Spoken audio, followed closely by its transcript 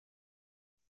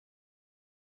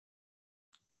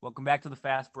Welcome back to the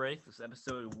Fast Break. This is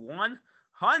episode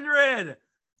 100.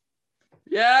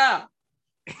 Yeah.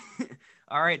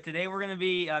 All right, today we're going to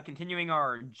be continuing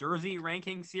our jersey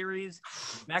ranking series.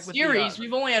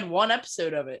 We've only had one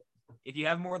episode of it. If you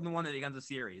have more than one, it becomes a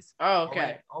series. Oh,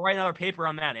 okay. I'll write another paper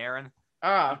on that, Aaron.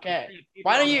 Oh, okay.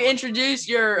 Why don't you introduce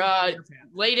your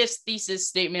latest thesis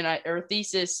statement or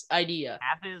thesis idea?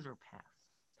 Paths or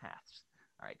paths.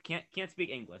 All right, can't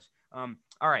speak English. All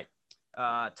right.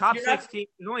 Top 16.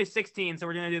 There's only 16, so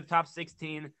we're gonna do the top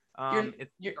 16.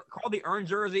 It's called the earned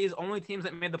jerseys. Only teams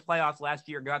that made the playoffs last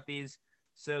year got these.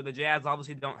 So the Jazz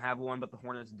obviously don't have one, but the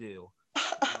Hornets do.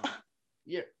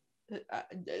 All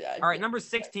right, number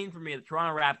 16 for me, the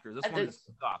Toronto Raptors. This one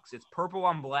sucks. It's purple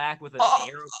on black with an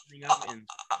arrow coming up, and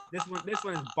this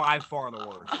one is by far the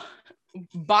worst.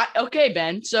 Okay,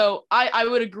 Ben. So I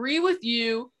would agree with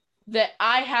you that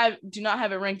I do not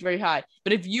have it ranked very high.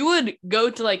 But if you would go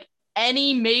to like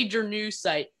any major news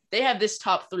site, they have this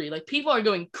top 3. Like, people are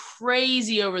going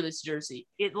crazy over this jersey.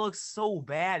 It looks so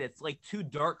bad. It's like two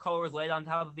dark colors laid on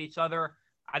top of each other.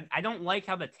 I don't like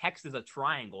how the text is a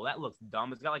triangle. That looks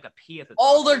dumb. It's got like a P at the top.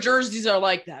 All their jerseys are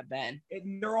like that, Ben.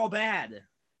 They're all bad.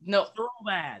 No. They're all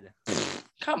bad.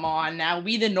 Come on now.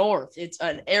 We the North. It's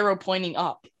an arrow pointing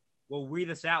up. Well, we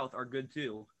the South are good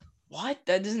too. What?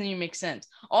 That doesn't even make sense.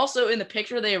 Also, in the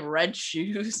picture, they have red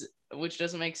shoes, which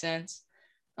doesn't make sense.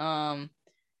 All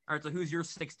right, so who's your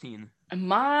 16?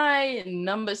 My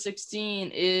number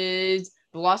 16 is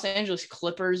the Los Angeles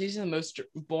Clippers. These are the most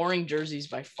boring jerseys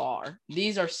by far.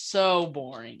 These are so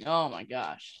boring. Oh, my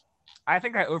gosh. I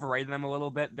think I overrated them a little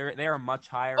bit. They are much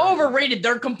higher. Overrated.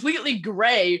 They're completely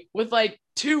gray with like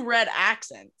 2 red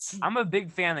accents. I'm a big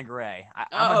fan of gray.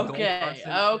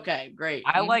 Okay, great.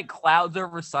 I like clouds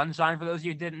over sunshine, for those of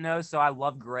you who didn't know, so I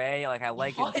love gray. Like, I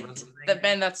like it.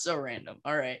 Ben, that's so random.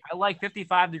 All right. I like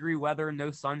 55-degree weather,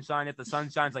 no sunshine. If the sun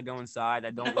shines, I go inside.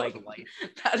 I don't like light.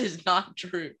 That is not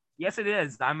true. Yes, it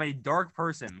is. I'm a dark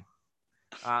person.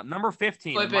 Number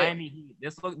 15, Miami Heat.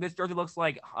 This jersey looks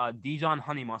like Dijon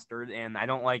honey mustard, and I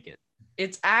don't like it.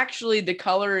 It's actually, the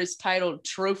color is titled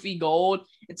Trophy Gold.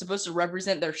 It's supposed to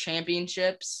represent their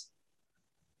championships.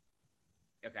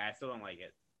 Okay, I still don't like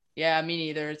it. Yeah, me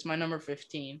neither. It's my number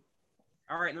 15.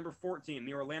 All right, number 14,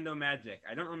 the Orlando Magic.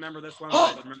 I don't remember this one.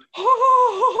 I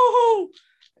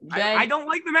don't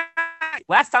like the Magic.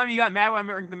 Last time you got mad when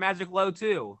I ranked the Magic low,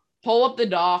 too. Pull up the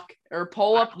doc, or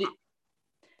pull up the...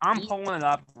 I'm pulling it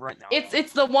up right now.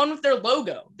 It's the one with their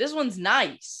logo. This one's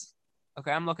nice.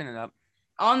 Okay, I'm looking it up.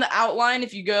 On the outline,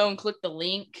 if you go and click the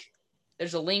link,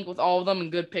 there's a link with all of them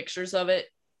and good pictures of it.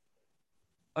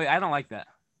 Oh, yeah, I don't like that.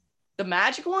 The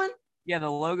Magic one? Yeah, the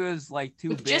logo's like too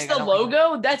big. Just the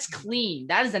logo? That's clean.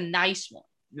 That is a nice one.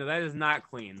 No, that is not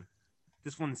clean.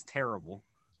 This one's terrible.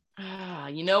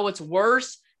 You know what's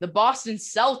worse? The Boston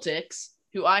Celtics,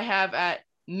 who I have at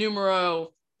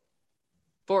numero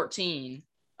 14.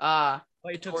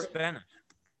 It took Spanish.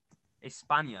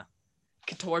 España.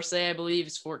 14, I believe,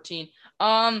 is 14.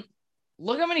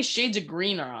 Look how many shades of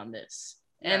green are on this.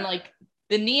 Yeah. And like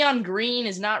the neon green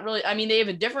is not really, I mean, they have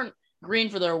a different green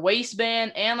for their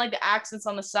waistband and like the accents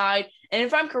on the side. And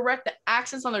if I'm correct, the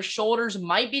accents on their shoulders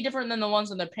might be different than the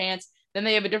ones on their pants. Then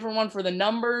they have a different one for the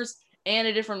numbers and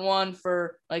a different one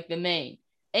for like the mane.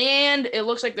 And it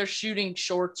looks like their shooting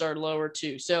shorts are lower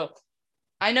too. So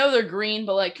I know they're green,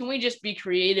 but like, can we just be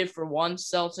creative for once,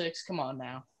 Celtics? Come on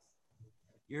now.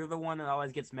 You're the one that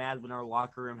always gets mad when our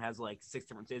locker room has like 6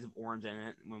 different shades of orange in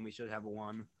it when we should have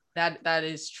one. That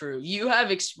is true. You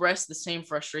have expressed the same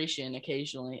frustration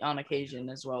on occasion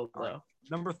as well, though. Right.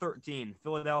 Number 13,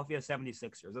 Philadelphia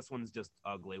 76ers. This one's just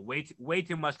ugly. Way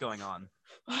too much going on.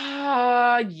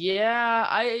 Yeah,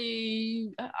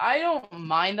 I don't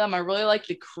mind them. I really like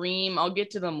the cream. I'll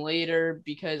get to them later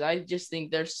because I just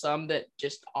think there's some that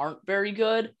just aren't very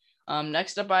good.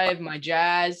 Next up, I have my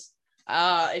Jazz.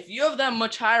 If you have them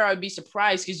much higher, I'd be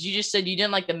surprised because you just said you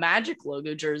didn't like the Magic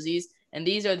logo jerseys, and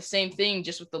these are the same thing,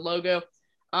 just with the logo.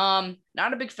 Not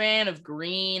a big fan of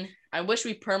green. I wish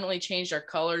we permanently changed our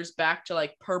colors back to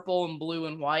like purple and blue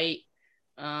and white.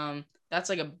 That's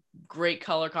like a great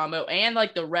color combo, and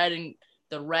like the red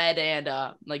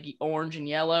and like orange and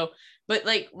yellow. But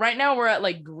like right now we're at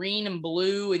like green and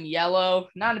blue and yellow.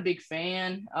 Not a big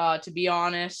fan, to be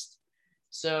honest.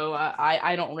 So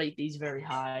I don't rate these very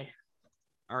high.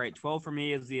 All right, 12 for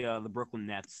me is the Brooklyn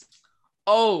Nets.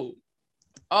 Oh,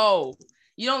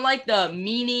 you don't like the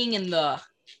meaning and the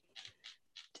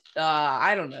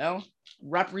I don't know,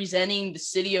 representing the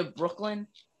city of Brooklyn?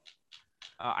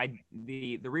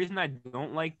 The reason I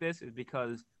don't like this is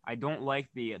because I don't like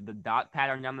the dot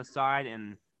pattern down the side,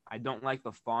 and I don't like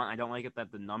the font. I don't like it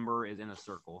that the number is in a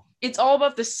circle. It's all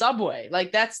about the subway.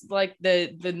 Like that's like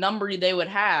the number they would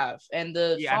have and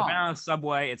the I've font. been on a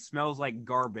subway. It smells like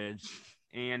garbage,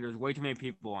 and there's way too many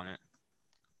people on it.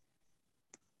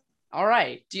 All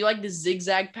right. Do you like the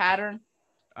zigzag pattern?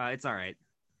 It's all right.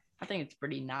 I think it's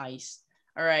pretty nice.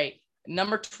 All right.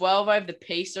 Number 12, I have the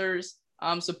Pacers.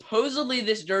 Supposedly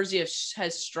this jersey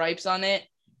has stripes on it,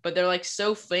 but they're like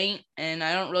so faint, and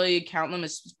I don't really count them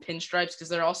as pinstripes because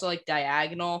they're also like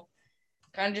diagonal.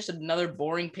 Kind of just another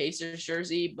boring Pacers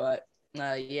jersey, but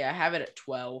yeah, I have it at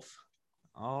 12.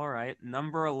 All right.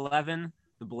 Number 11,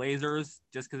 the Blazers,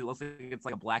 just because it looks like it's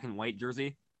like a black and white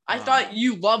jersey. I thought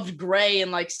you loved gray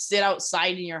and like sit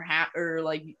outside in your hat or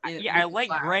like. I like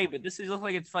gray, but this looks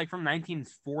like it's like from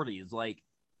 1940s. Like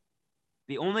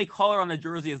the only color on the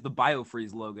jersey is the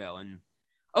BioFreeze logo, and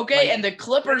okay, and the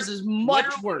Clippers is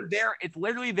much worse. It's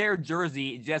literally their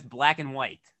jersey, just black and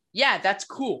white. Yeah, that's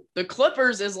cool. The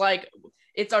Clippers is like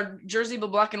it's our jersey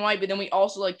but black and white, but then we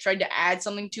also like tried to add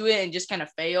something to it and just kind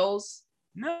of fails.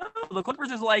 No, the Clippers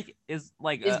is like a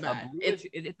bluish,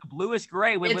 it's a bluish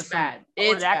gray. It's bad.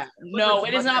 It's bad. No,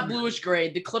 it is not bluish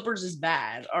gray. The Clippers is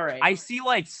bad. All right. I see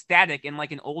like static in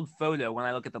like an old photo when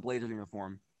I look at the Blazers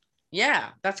uniform.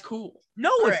 Yeah, that's cool.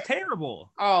 No, it's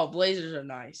terrible. Oh, Blazers are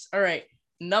nice. All right.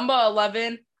 Number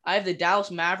 11, I have the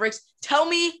Dallas Mavericks. Tell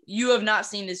me you have not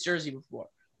seen this jersey before.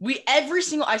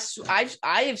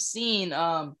 I have seen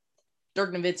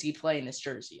Dirk Nowitzki play in this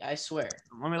jersey. I swear.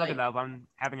 Let me look it up. I'm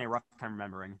having a rough time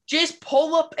remembering. Just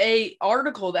pull up a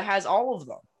article that has all of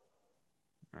them.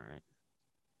 All right.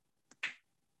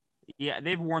 Yeah,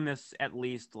 they've worn this at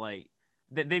least like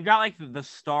they've got like the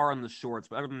star on the shorts,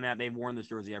 but other than that, they've worn this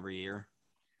jersey every year.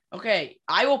 Okay,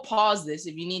 I will pause this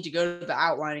if you need to go to the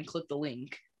outline and click the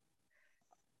link.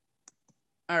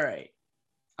 All right.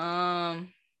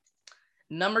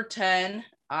 Number 10,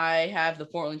 I have the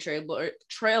Portland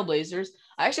Trailblazers.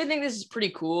 I actually think this is pretty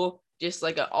cool. Just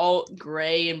like an all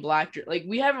gray and black. Like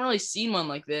we haven't really seen one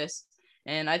like this.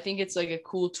 And I think it's like a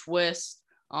cool twist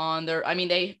on their, I mean,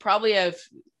 they probably have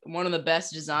one of the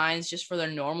best designs just for their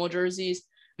normal jerseys.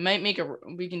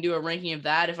 We can do a ranking of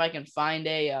that if I can find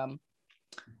a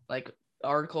like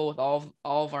article with all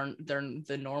of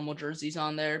the normal jerseys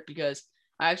on there, because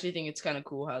I actually think it's kind of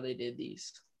cool how they did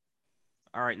these.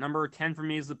 All right, number 10 for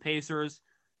me is the Pacers.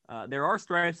 There are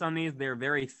stripes on these. They're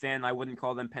very thin. I wouldn't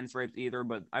call them pinstripes either,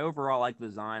 but I overall like the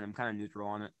design. I'm kind of neutral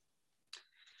on it.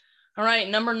 All right,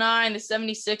 number 9, the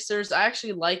 76ers. I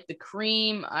actually like the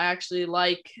cream. I actually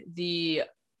like the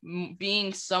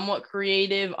being somewhat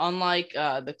creative, unlike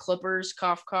the Clippers,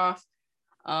 cough, cough.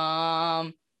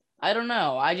 I don't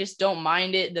know. I just don't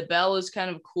mind it. The bell is kind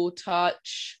of a cool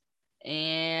touch,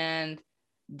 and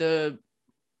the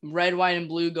red, white, and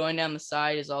blue going down the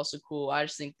side is also cool. I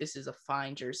just think this is a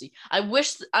fine jersey. I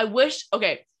wish,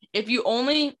 okay, if you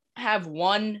only have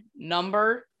one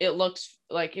number, it looks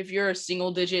like if you're a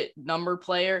single digit number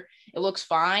player, it looks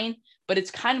fine, but it's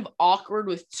kind of awkward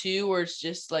with two where it's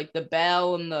just like the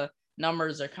bell and the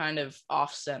numbers are kind of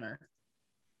off center.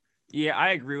 Yeah,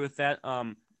 I agree with that.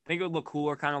 I think it would look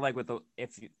cooler, kind of like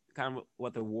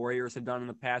what the Warriors have done in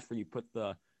the past, where you put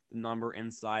the number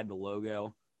inside the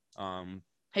logo.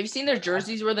 Have you seen their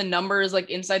jerseys where the number is like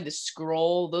inside the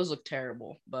scroll? Those look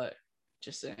terrible, but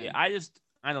just saying. Yeah,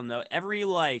 I don't know. Every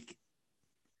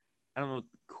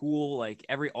cool, like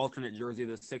every alternate jersey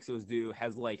the Sixers do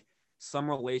has like some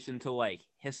relation to like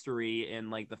history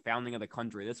and like the founding of the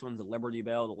country. This one's the Liberty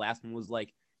Bell. The last one was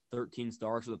like 13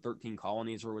 stars or the 13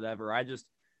 colonies or whatever. I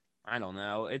don't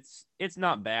know. It's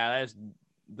not bad.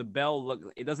 The bell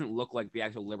it doesn't look like the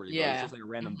actual Liberty Bell. It's just like a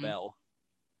random bell.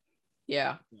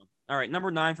 Yeah. All right,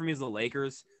 number 9 for me is the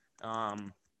Lakers.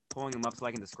 Pulling them up so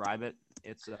I can describe it.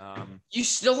 It's You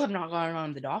still have not gotten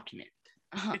on the document.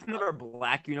 It's another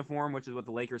black uniform, which is what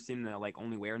the Lakers seem to like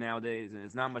only wear nowadays, and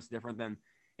it's not much different than.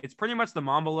 It's pretty much the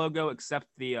Mamba logo, except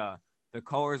the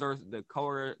colors are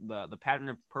the pattern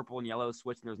of purple and yellow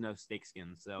switch, and there's no snake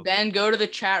skin. So Ben, go to the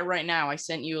chat right now. I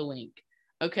sent you a link.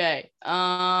 Okay.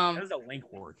 How does a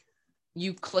link work?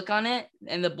 You click on it,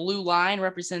 and the blue line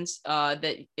represents that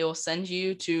it will send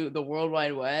you to the World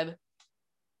Wide Web.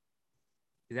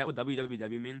 Is that what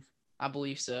www means? I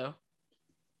believe so.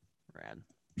 Rad.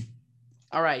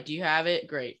 All right. Do you have it?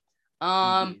 Great.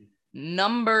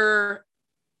 Number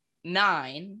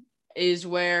 9 is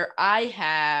where I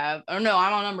have. Oh no,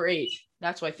 I'm on number 8.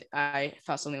 That's why I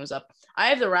thought something was up. I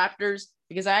have the Raptors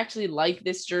because I actually like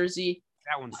this jersey.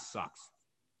 That one sucks.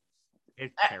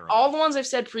 It's terrible. All the ones I've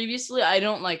said previously, I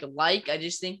don't like. I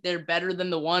just think they're better than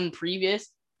the one previous.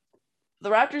 The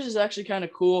Raptors is actually kind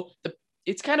of cool.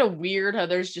 it's kind of weird how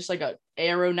there's just like a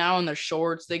arrow now in their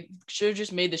shorts. They should have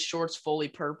just made the shorts fully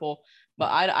purple, but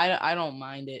I don't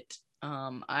mind it.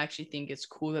 I actually think it's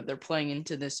cool that they're playing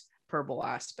into this purple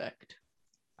aspect.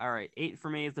 All right, 8 for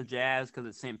me is the Jazz because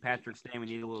it's St. Patrick's Day. We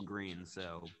need a little green,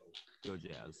 so go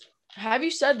Jazz. Have you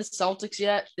said the Celtics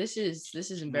yet? This is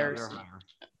embarrassing. No,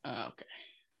 they're higher. Okay.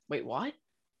 Wait, what?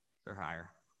 They're higher.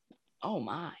 Oh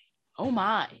my.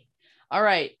 All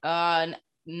right.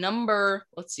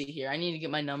 Let's see here. I need to get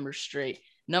my numbers straight.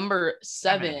 Number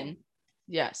 7.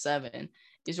 Yeah, 7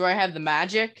 is where I have the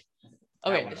Magic.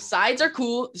 Okay, the sides are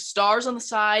cool. The stars on the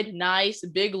side, nice.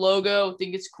 Big logo,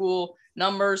 think it's cool.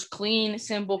 Numbers, clean,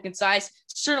 simple, concise.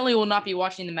 Certainly will not be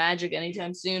watching the Magic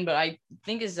anytime soon, but I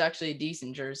think it's actually a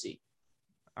decent jersey.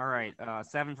 All right,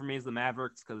 7 for me is the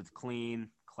Mavericks because it's clean,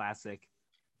 classic,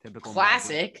 typical.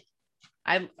 Classic.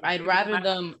 I'd rather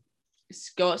them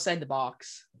go outside the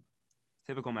box.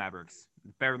 Typical Mavericks,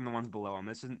 better than the ones below them.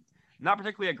 This is not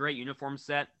particularly a great uniform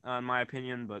set, in my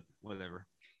opinion, but whatever.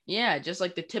 Yeah, just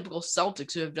like the typical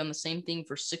Celtics who have done the same thing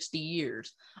for 60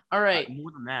 years. All right.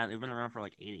 More than that. They've been around for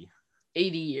like 80.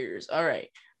 80 years. All right.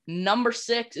 Number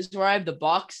 6 is where I have the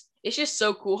Bucks. It's just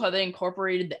so cool how they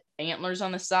incorporated the antlers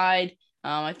on the side.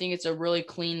 I think it's a really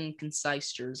clean and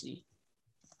concise jersey.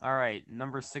 All right.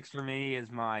 Number 6 for me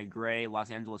is my gray Los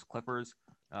Angeles Clippers.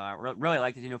 Really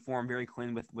like this uniform. Very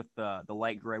clean with the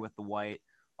light gray with the white.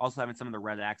 Also having some of the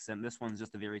red accent. This one's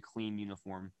just a very clean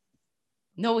uniform.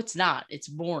 No, it's not. It's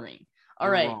boring. All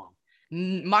You're right. wrong.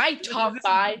 My top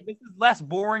 5. This is less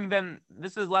boring than the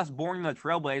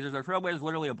Trailblazers. The Trailblazers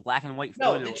literally a black and white.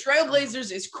 No, the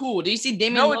Trailblazers is cool. Do you see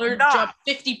Damian Lillard drop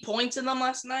 50 points in them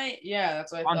last night? Yeah,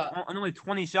 that's what I thought. On only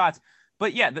 20 shots.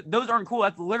 But yeah, those aren't cool.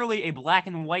 That's literally a black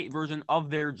and white version of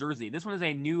their jersey. This one is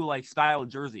a new style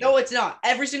jersey. No, it's not.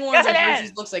 Every single one of their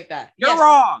jerseys looks like that. You're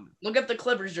wrong. Look at the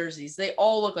Clippers jerseys. They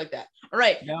all look like that. All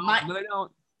right. No, they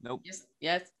don't. Nope.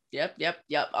 Yes. Yep.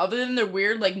 Other than their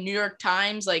weird New York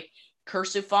Times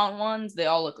cursive font ones, they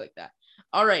all look like that.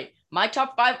 All right. My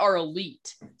top 5 are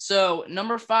elite. So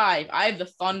number 5, I have the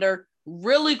Thunder.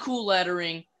 Really cool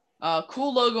lettering.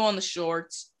 Cool logo on the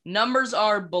shorts. Numbers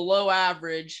are below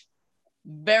average.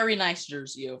 Very nice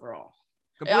jersey overall.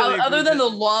 Other than the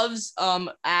Loves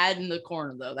ad in the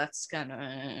corner, though. That's kind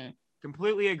of...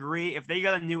 Completely agree. If they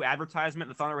got a new advertisement,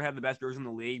 the Thunder would have the best jersey in the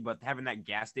league, but having that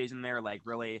gas station there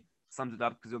really sums it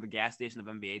up because they're the gas station of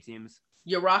NBA teams.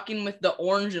 You're rocking with the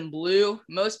orange and blue.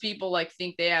 Most people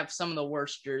think they have some of the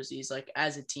worst jerseys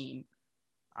as a team.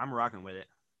 I'm rocking with it.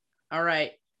 All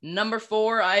right. Number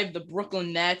 4, I have the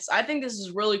Brooklyn Nets. I think this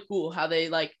is really cool how they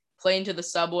play into the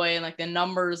subway and the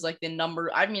numbers, I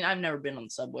mean, I've never been on the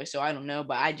subway, so I don't know,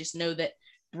 but I just know that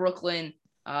Brooklyn,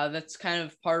 that's kind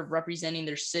of part of representing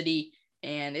their city,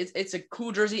 and it's a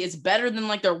cool jersey. It's better than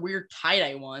their weird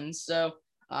tie-dye ones, so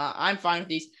I'm fine with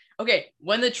these. Okay,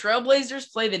 when the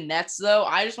Trailblazers play the Nets, though,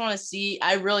 I just want to see.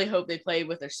 I really hope they play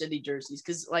with their city jerseys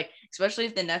because, especially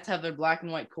if the Nets have their black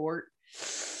and white court.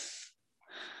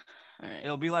 All right.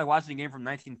 It'll be like watching a game from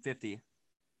 1950.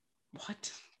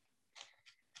 What?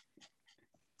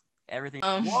 Everything.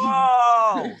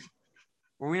 Whoa!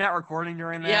 Were we not recording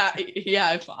during that? Yeah,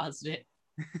 I paused it.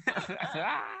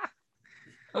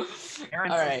 All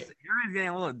right. Aaron's getting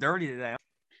a little dirty today.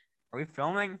 Are we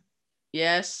filming?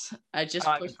 Yes, I just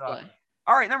pushed play.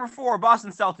 All right, number 4,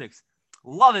 Boston Celtics.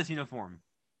 Love this uniform.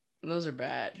 Those are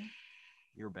bad.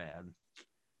 You're bad.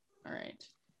 All right.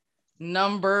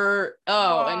 Number...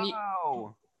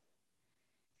 Oh,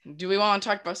 and do we want to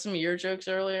talk about some of your jokes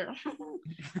earlier?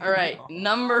 All right.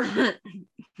 Number 3,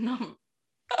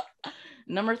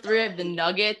 I have the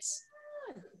Nuggets.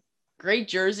 Great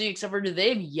jersey, except for do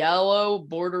they have yellow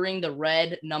bordering the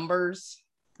red numbers?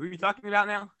 Who are you talking about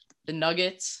now? The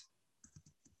Nuggets.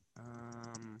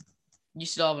 You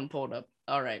still haven't pulled up.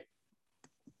 All right.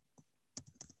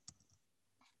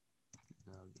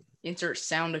 Insert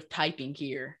sound of typing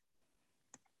here.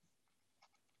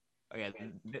 Okay,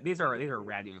 these are a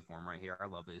rad uniform right here. I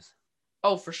love these.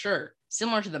 Oh, for sure.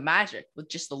 Similar to the Magic with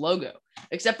just the logo.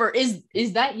 Except for is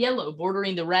that yellow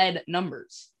bordering the red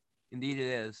numbers? Indeed it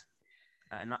is.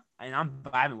 And I'm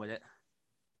vibing with it.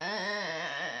 All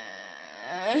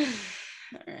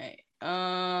right.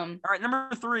 All right,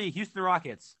 number 3, Houston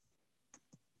Rockets.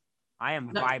 I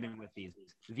am vibing with these.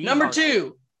 Number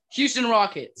 2, Houston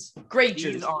Rockets. Great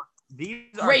jersey. These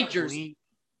are great jersey.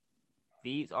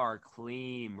 These are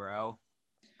clean, bro.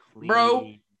 Clean.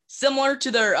 Bro, similar to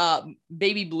their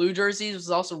baby blue jerseys, was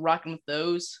also rocking with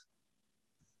those.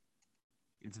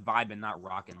 It's vibing, not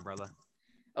rocking, brother.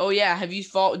 Oh yeah, do you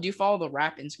follow the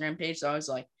rap Instagram page? So I was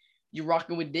like, you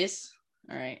rocking with this?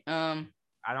 All right. I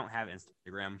don't have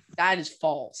Instagram. That is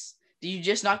false. Do you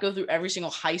just not go through every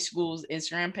single high school's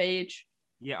Instagram page?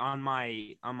 Yeah, on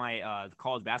my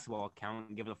college basketball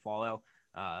account, give it a follow.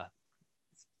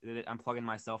 I'm plugging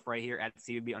myself right here at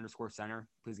CUB_center.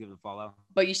 Please give it a follow.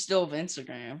 But you still have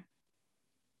Instagram.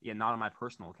 Yeah, not on my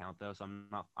personal account though, so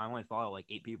I only follow like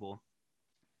 8 people.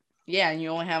 Yeah, and you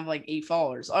only have like 8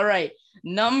 followers. All right,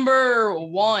 number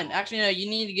 1. Actually, no, you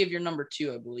need to give your number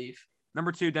 2, I believe.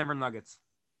 Number 2, Denver Nuggets.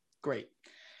 Great.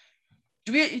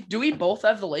 Do we both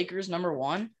have the Lakers number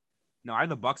 1? No, I have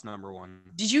the Bucks number 1.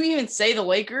 Did you even say the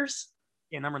Lakers?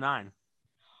 Yeah, number 9.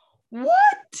 What?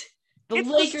 The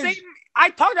Lakers. I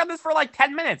talked about this for like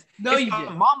 10 minutes. No, it's you didn't.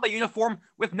 A Mamba uniform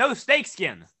with no snake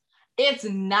skin. It's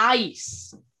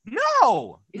nice.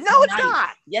 No, it's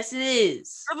not. Yes, it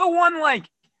is. You're the one like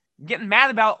getting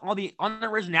mad about all the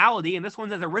unoriginality, and this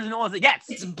one's as original as it gets.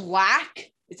 It's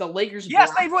black. It's a Lakers. Yes,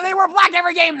 black. they wear black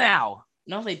every game now.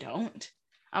 No, they don't.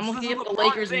 I'm looking at the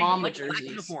Lakers Mamba jerseys.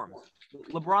 Uniform.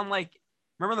 LeBron, like,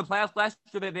 remember the playoffs last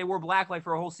year? They wore black like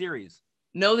for a whole series.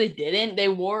 No, they didn't. They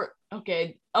wore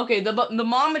okay. The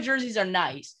Mamba jerseys are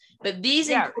nice, but these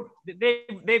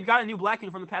they've got a new black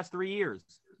uniform the past 3 years.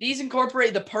 These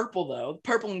incorporate the purple though,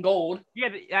 purple and gold. Yeah,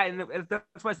 and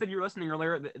that's why I said you were listening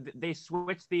earlier. They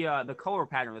switched the color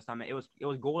pattern this time. It was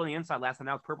gold on the inside last time.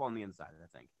 Now it's purple on the inside,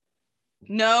 I think.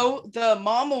 No, the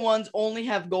Mamba ones only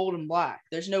have gold and black.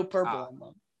 There's no purple on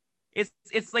them.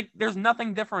 It's like there's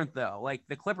nothing different though. Like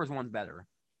the Clippers one's better.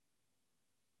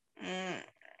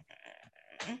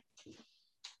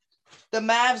 The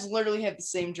Mavs literally have the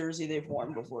same jersey they've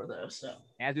worn before though. So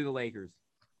as do the Lakers.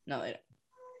 No, they don't.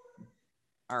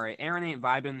 All right, Aaron ain't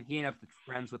vibing. He ain't up to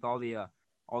friends with all the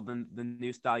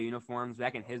new style uniforms.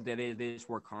 Back in his day, they just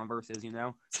wore Converses, you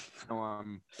know. So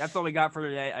that's all we got for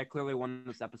today. I clearly won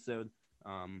this episode.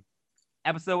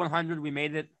 Episode 100, we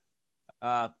made it.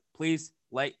 Please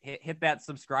hit that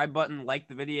subscribe button, like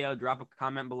the video, drop a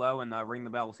comment below, and ring the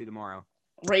bell. We'll see you tomorrow.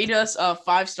 Rate us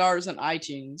 5 stars on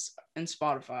iTunes and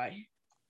Spotify.